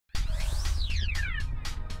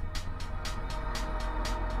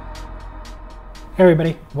Hey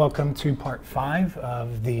everybody, welcome to part 5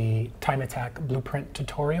 of the time attack blueprint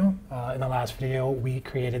tutorial. In the last video we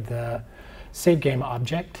created the save game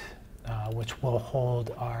object which will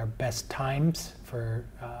hold our best times for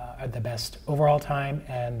the best overall time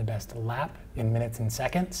and the best lap in minutes and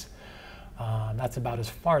seconds. That's about as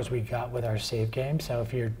far as we got with our save game, so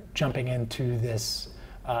if you're jumping into this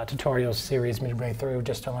tutorial series midway through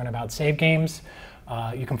just to learn about save games,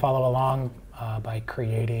 you can follow along by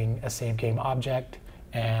creating a save game object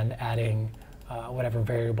and adding whatever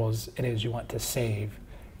variables it is you want to save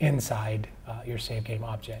inside your save game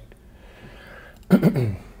object.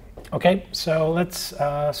 Okay, so let's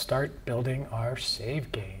start building our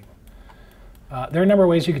save game. There are a number of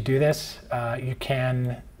ways you could do this. You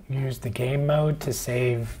can use the game mode to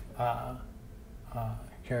save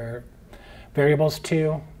your variables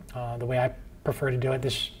to. The way I prefer to do it,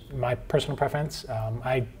 this is my personal preference.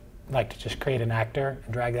 I like to just create an actor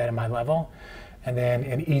and drag that in my level, and then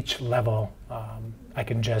in each level I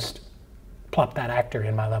can just plop that actor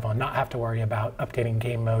in my level and not have to worry about updating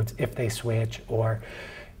game modes if they switch, or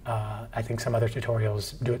I think some other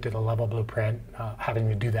tutorials do it through the level blueprint, having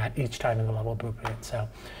to do that each time in the level blueprint. So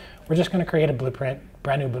we're just going to create a blueprint,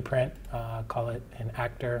 brand new blueprint, call it an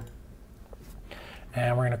actor,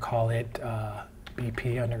 and we're going to call it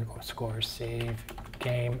BP_ save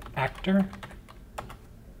game actor.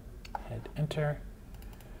 Hit enter,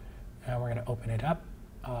 and we're going to open it up.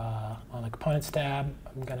 On the components tab,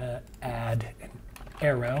 I'm going to add an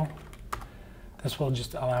arrow. This will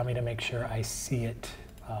just allow me to make sure I see it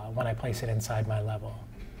when I place it inside my level.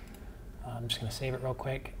 I'm just going to save it real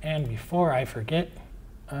quick, and before I forget,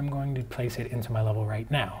 I'm going to place it into my level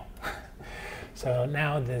right now. So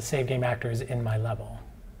now the save game actor is in my level,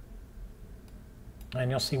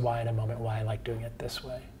 and you'll see why in a moment why I like doing it this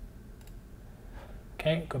way.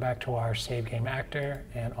 Okay, go back to our save game actor,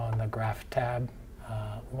 and on the graph tab,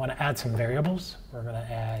 we want to add some variables. We're going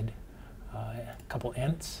to add a couple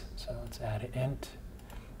ints. So let's add an int.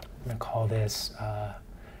 I'm going to call this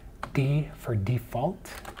D for default,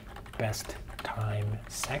 best time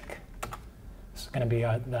sec. This is going to be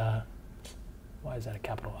the, why is that a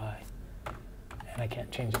capital I? And I can't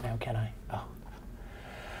change it now, can I? Oh.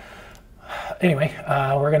 Anyway,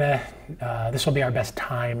 we're gonna, this will be our best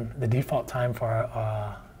time, the default time for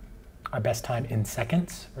our best time in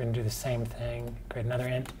seconds. We're gonna do the same thing, create another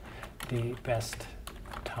int, the best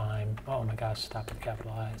time, oh my gosh, stop with the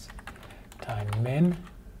capital I's, time min.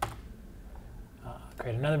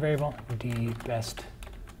 Create another variable, the best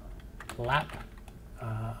lap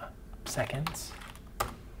seconds.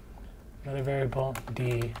 Another variable,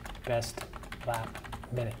 the best lap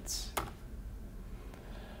minutes.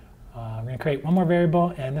 We're going to create one more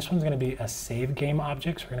variable, and this one's going to be a save game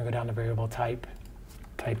object. So we're going to go down to variable type,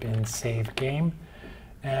 type in save game,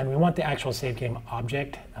 and we want the actual save game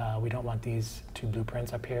object. We don't want these two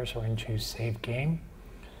blueprints up here, so we're going to choose save game,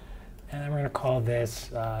 and then we're going to call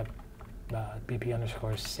this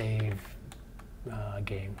BP_ save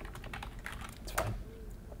game. That's fine.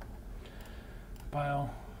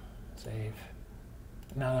 Compile, save.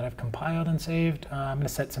 Now that I've compiled and saved, I'm going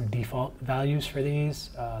to set some default values for these.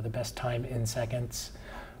 The best time in seconds,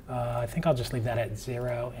 I think I'll just leave that at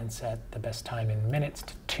 0 and set the best time in minutes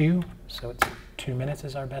to 2. So it's 2 minutes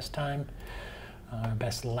is our best time. Our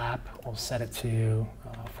best lap, we'll set it to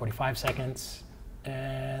 45 seconds.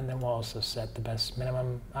 And then we'll also set the best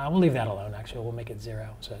minimum. We'll leave that alone, actually. We'll make it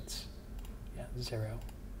 0. So it's 0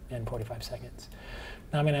 and 45 seconds.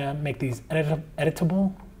 Now I'm going to make these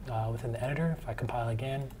editable. Within the editor. If I compile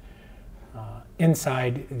again,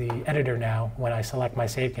 inside the editor now, when I select my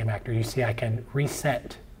save game actor, you see I can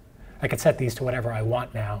reset. I can set these to whatever I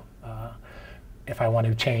want now if I want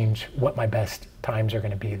to change what my best times are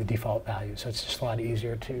going to be, the default value. So it's just a lot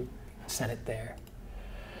easier to set it there.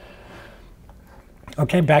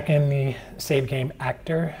 Okay, back in the save game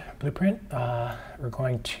actor blueprint, we're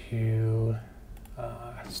going to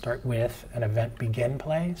start with an event begin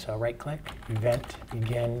play. So right click, event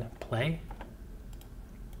begin play.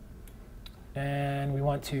 And we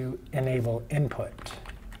want to enable input.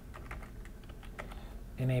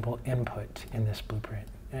 Enable input in this blueprint.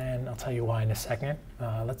 And I'll tell you why in a second.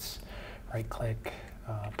 Let's right click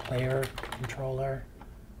player controller.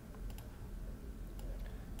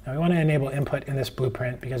 Now we want to enable input in this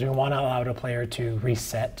blueprint because we want to allow the player to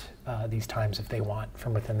reset these times if they want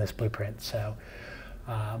from within this blueprint. So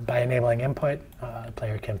by enabling input, the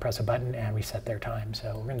player can press a button and reset their time.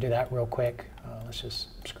 So we're going to do that real quick. Let's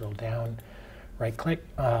just scroll down, right click.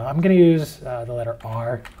 I'm going to use the letter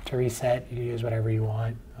R to reset. You can use whatever you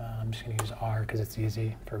want. I'm just going to use R because it's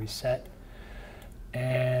easy for reset.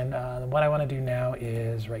 And what I want to do now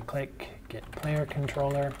is right-click, get player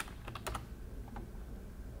controller,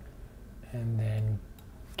 and then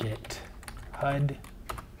get HUD.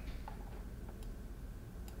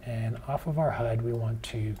 And off of our HUD, we want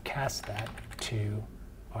to cast that to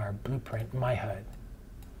our blueprint, my HUD.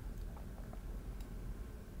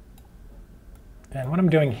 And what I'm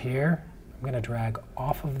doing here, I'm going to drag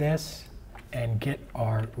off of this and get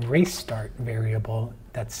our race start variable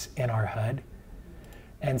that's in our HUD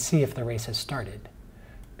and see if the race has started.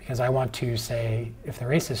 Because I want to say, if the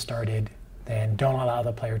race has started, then don't allow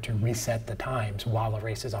the player to reset the times while the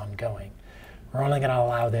race is ongoing. We're only going to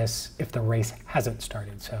allow this if the race hasn't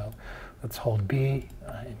started. So let's hold B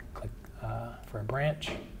and click for a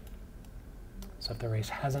branch. So if the race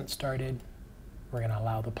hasn't started, we're going to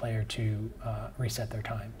allow the player to reset their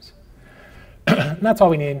times. And that's all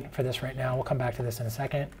we need for this right now. We'll come back to this in a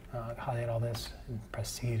second. Highlight all this and press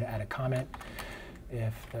C to add a comment.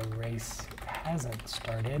 If the race hasn't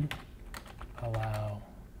started, allow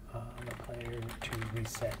the player to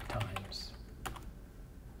reset times.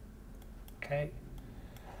 Okay.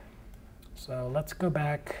 So let's go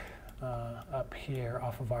back up here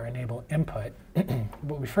off of our enable input.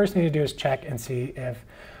 What we first need to do is check and see if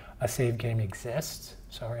a save game exists.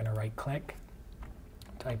 So we're going to right click,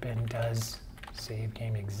 type in does save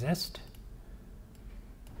game exist,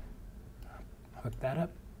 hook that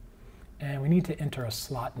up, and we need to enter a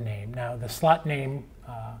slot name. Now the slot name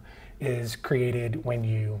is created when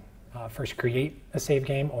you first create a save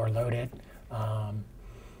game or load it,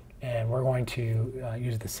 and we're going to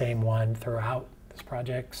use the same one throughout this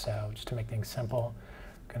project. So just to make things simple,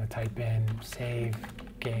 I'm going to type in save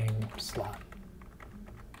game slot.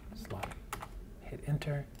 Hit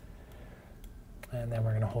enter, and then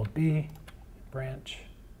we're going to hold B, branch,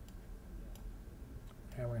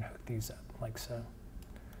 and we're going to hook these up like so.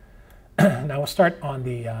 Now we'll start on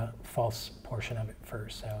the false portion of it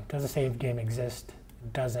first. So does a save game exist?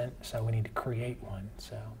 It doesn't, so we need to create one.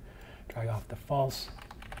 So drag off the false,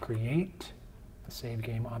 create a save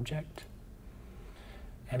game object.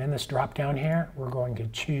 And in this drop down here, we're going to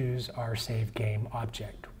choose our save game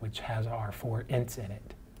object, which has our 4 ints in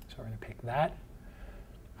it. So we're going to pick that.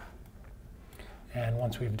 And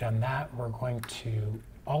once we've done that, we're going to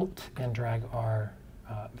Alt and drag our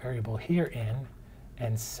variable here in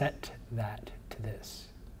and set that to this.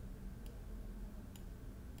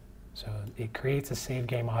 So it creates a save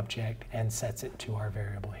game object and sets it to our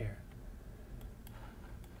variable here.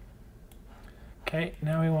 Okay,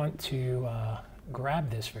 now we want to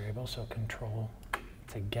grab this variable, so Control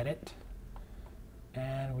to get it.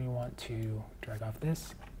 And we want to drag off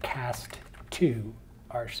this, cast to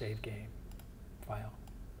our save game file,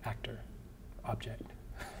 actor, object.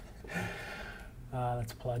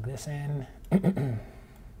 Let's plug this in.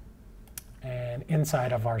 And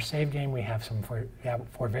inside of our save game, we have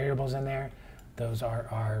four variables in there. Those are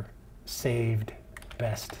our saved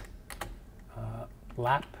best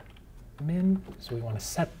lap min. So we want to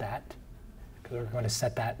set that, because we're going to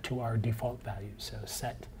set that to our default value. So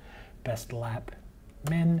set best lap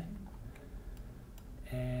min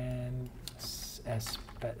and s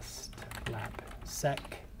best lap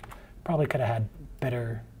sec. Probably could have had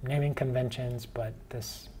better naming conventions, but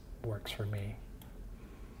this works for me.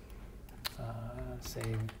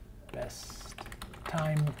 Save best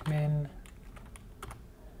time min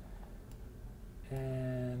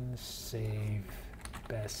and save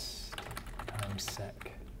best time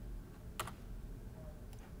sec. So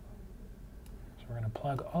we're going to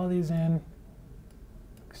plug all these in,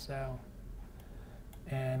 like so.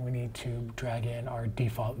 And we need to drag in our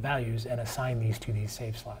default values and assign these to these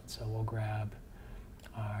save slots. So we'll grab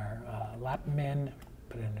our lap min,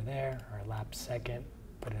 put it under there, our lap second,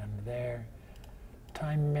 put it under there,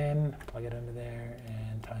 time min, plug it under there,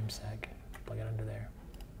 and time sec, plug it under there.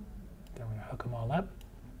 Then we're going to hook them all up.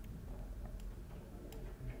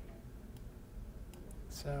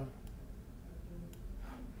 So,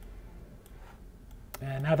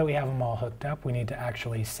 and now that we have them all hooked up, we need to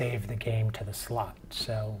actually save the game to the slot.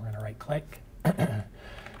 So we're going to right click,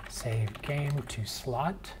 save game to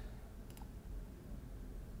slot.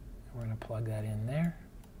 We're going to plug that in there.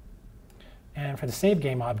 And for the save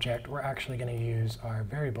game object, we're actually going to use our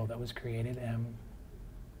variable that was created and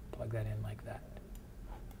plug that in like that.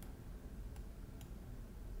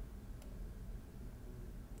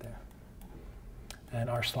 There. And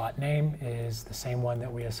our slot name is the same one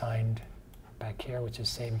that we assigned back here, which is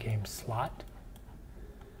save game slot.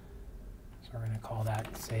 So we're going to call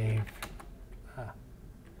that save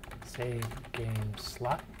game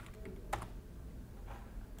slot.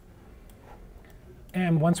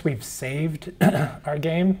 And once we've saved our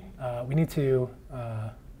game, we need to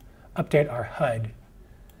update our HUD.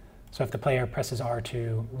 So if the player presses R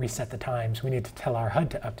to reset the times, we need to tell our HUD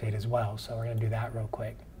to update as well. So we're going to do that real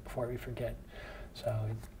quick before we forget. So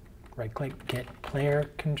right-click, get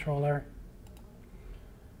player controller,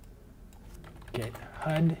 get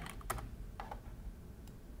HUD,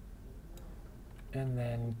 and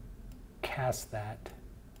then cast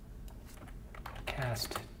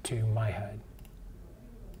to my HUD.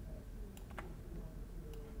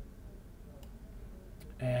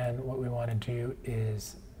 And what we want to do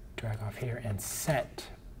is drag off here and set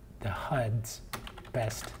the HUD's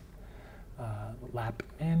best lap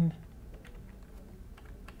min,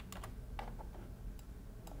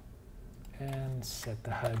 and set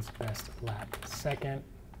the HUD's best lap second,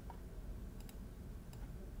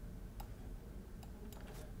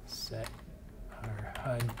 set our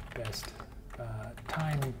HUD best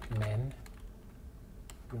time min.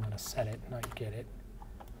 We want to set it, not get it.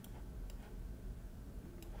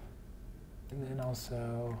 And then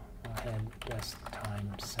also ahead best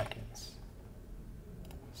time seconds.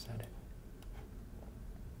 Set it.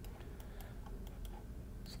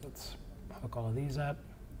 So let's hook all of these up.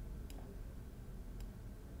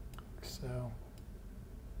 So,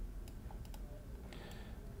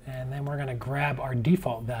 and then we're going to grab our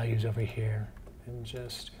default values over here and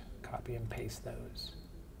just copy and paste those.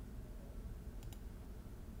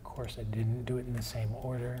 Of course, I didn't do it in the same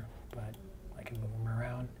order, but I can move them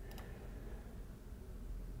around.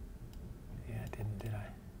 Yeah, I didn't, did I?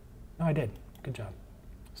 No, I did. Good job.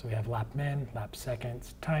 So we have lap min, lap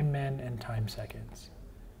seconds, time min, and time seconds.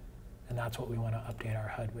 And that's what we want to update our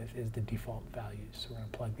HUD with, is the default values. So we're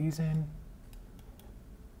going to plug these in.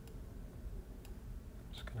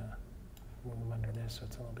 Just going to move them under this so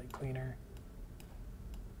it's a little bit cleaner.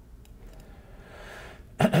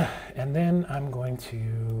 And then I'm going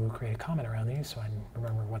to create a comment around these so I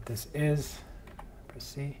remember what this is. Press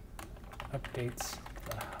C. Updates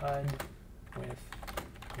the HUD with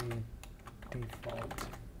the default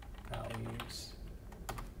values.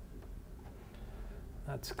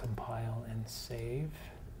 Let's compile and save.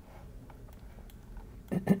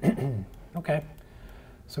 Okay,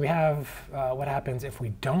 so we have what happens if we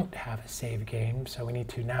don't have a save game. So we need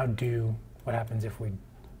to now do what happens if we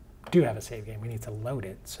do have a save game. We need to load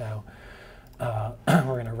it. So we're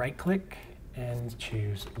going to right click and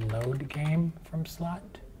choose load game from slot.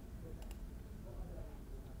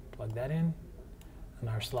 Plug that in. And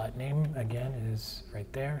our slot name again is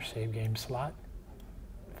right there, save game slot.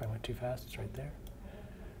 If I went too fast, it's right there.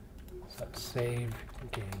 So save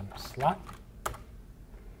game slot.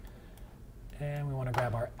 And we want to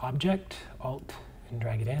grab our object, Alt, and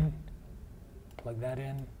drag it in. Plug that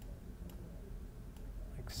in,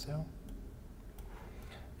 like so.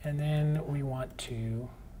 And then we want to,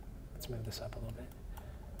 let's move this up a little bit.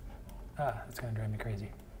 That's going to drive me crazy.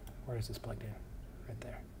 Where is this plugged in? Right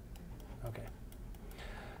there. Okay.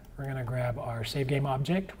 We're going to grab our save game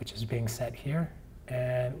object, which is being set here.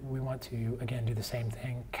 And we want to, again, do the same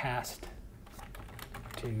thing, cast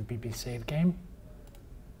to BP save game.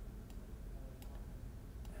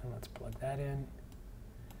 And let's plug that in.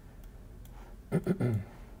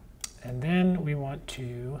 And then we want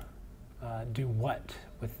to do what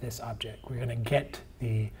with this object? We're going to get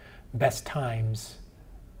the best times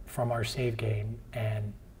from our save game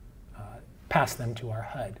and pass them to our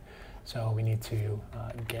HUD. So we need to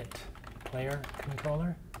get player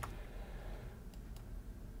controller,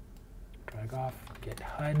 drag off, get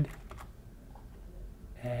HUD,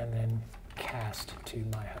 and then cast to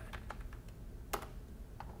my HUD.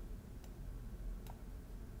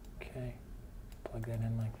 Okay, plug that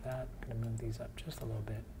in like that. I'm going to move these up just a little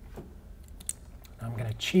bit. Now I'm going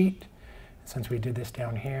to cheat. Since we did this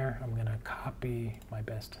down here, I'm going to copy my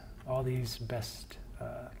best, all these best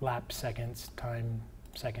lap seconds, time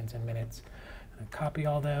seconds, and minutes. I'm going to copy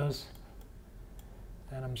all those,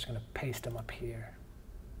 and I'm just going to paste them up here,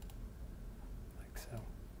 like so.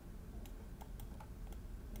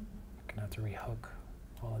 I'm going to have to rehook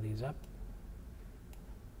all of these up.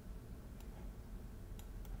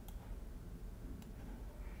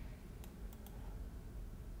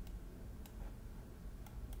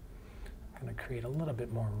 I'm going to create a little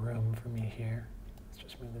bit more room for me here. Let's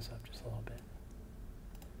just move this up just a little bit.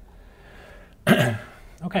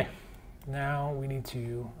 Okay, now we need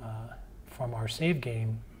to, from our save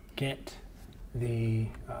game, get the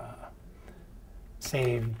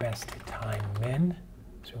save best time min.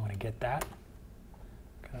 So we want to get that.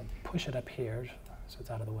 Kind of push it up here so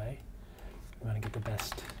it's out of the way. We want to get the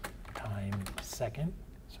best time second.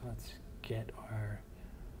 So let's get our,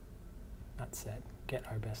 not set, get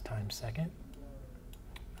our best time second.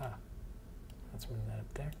 Let's move that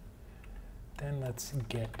up there. Then let's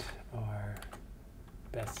get our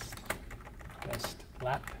best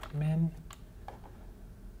lap min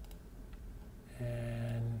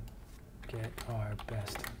and get our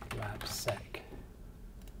best lap sec.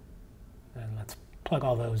 And let's plug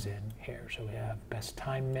all those in here. So we have best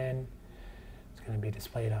time min. It's going to be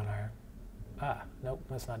displayed on our, nope,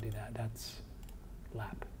 let's not do that. That's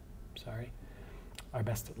lap, sorry. Our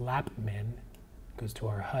best lap min goes to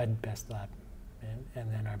our HUD best lap min,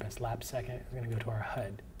 and then our best lap second is going to go to our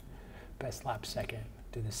HUD best lap second.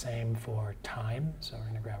 Do the same for time. So we're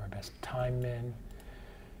going to grab our best time min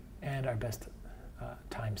and our best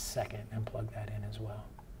time second and plug that in as well.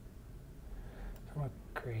 So I'm going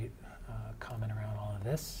to create a comment around all of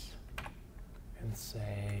this and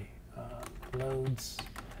say loads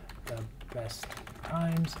the best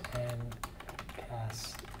times and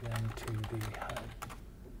cast them to the HUD.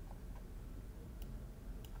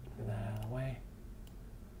 Get that out of the way.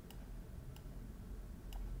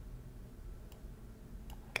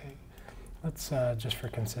 Okay, let's just for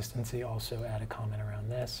consistency also add a comment around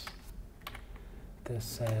this. This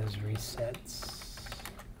says resets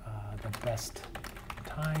the best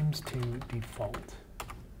times to default.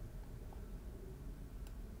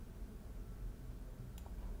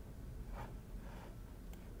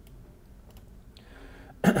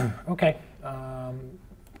 Okay, I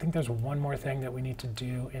think there's one more thing that we need to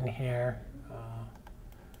do in here.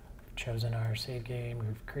 We've chosen our save game,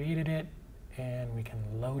 we've created it, and we can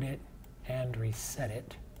load it and reset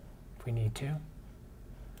it if we need to.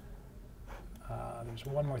 There's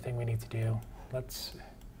one more thing we need to do. Let's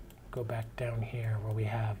go back down here where we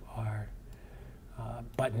have our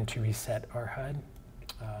button to reset our HUD.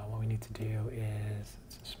 What we need to do is,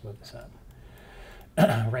 let's just move this up.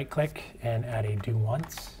 Right click and add a do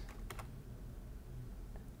once.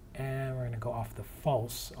 And we're going to go off the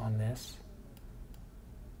false on this.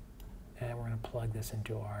 And we're going to plug this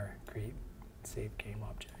into our create save game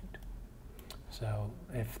object. So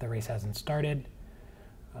if the race hasn't started,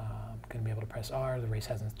 I'm going to be able to press R. The race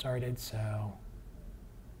hasn't started, so,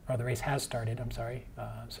 or the race has started, I'm sorry.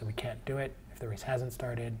 So we can't do it. If the race hasn't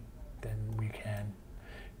started, then we can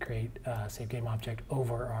create a save game object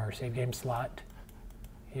over our save game slot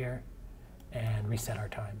here and reset our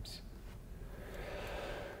times.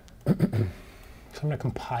 So I'm going to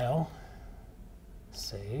compile,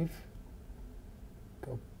 save,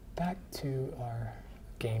 go back to our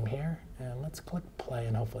game here, and let's click play,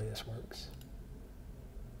 and hopefully this works.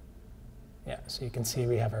 Yeah, so you can see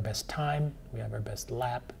we have our best time, we have our best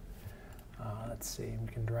lap. Let's see,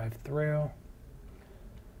 we can drive through.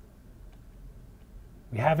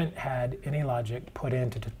 We haven't had any logic put in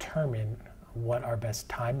to determine what our best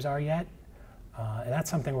times are yet, and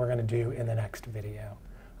that's something we're going to do in the next video.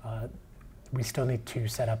 We still need to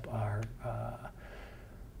set up our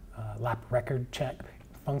lap record check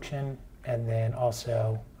function, and then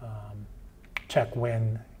also check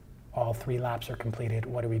when all 3 laps are completed.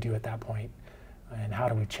 What do we do at that point, and how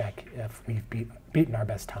do we check if we've beaten our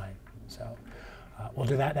best time? So we'll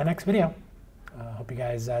do that in the next video. Hope you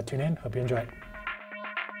guys tune in. Hope you enjoy it.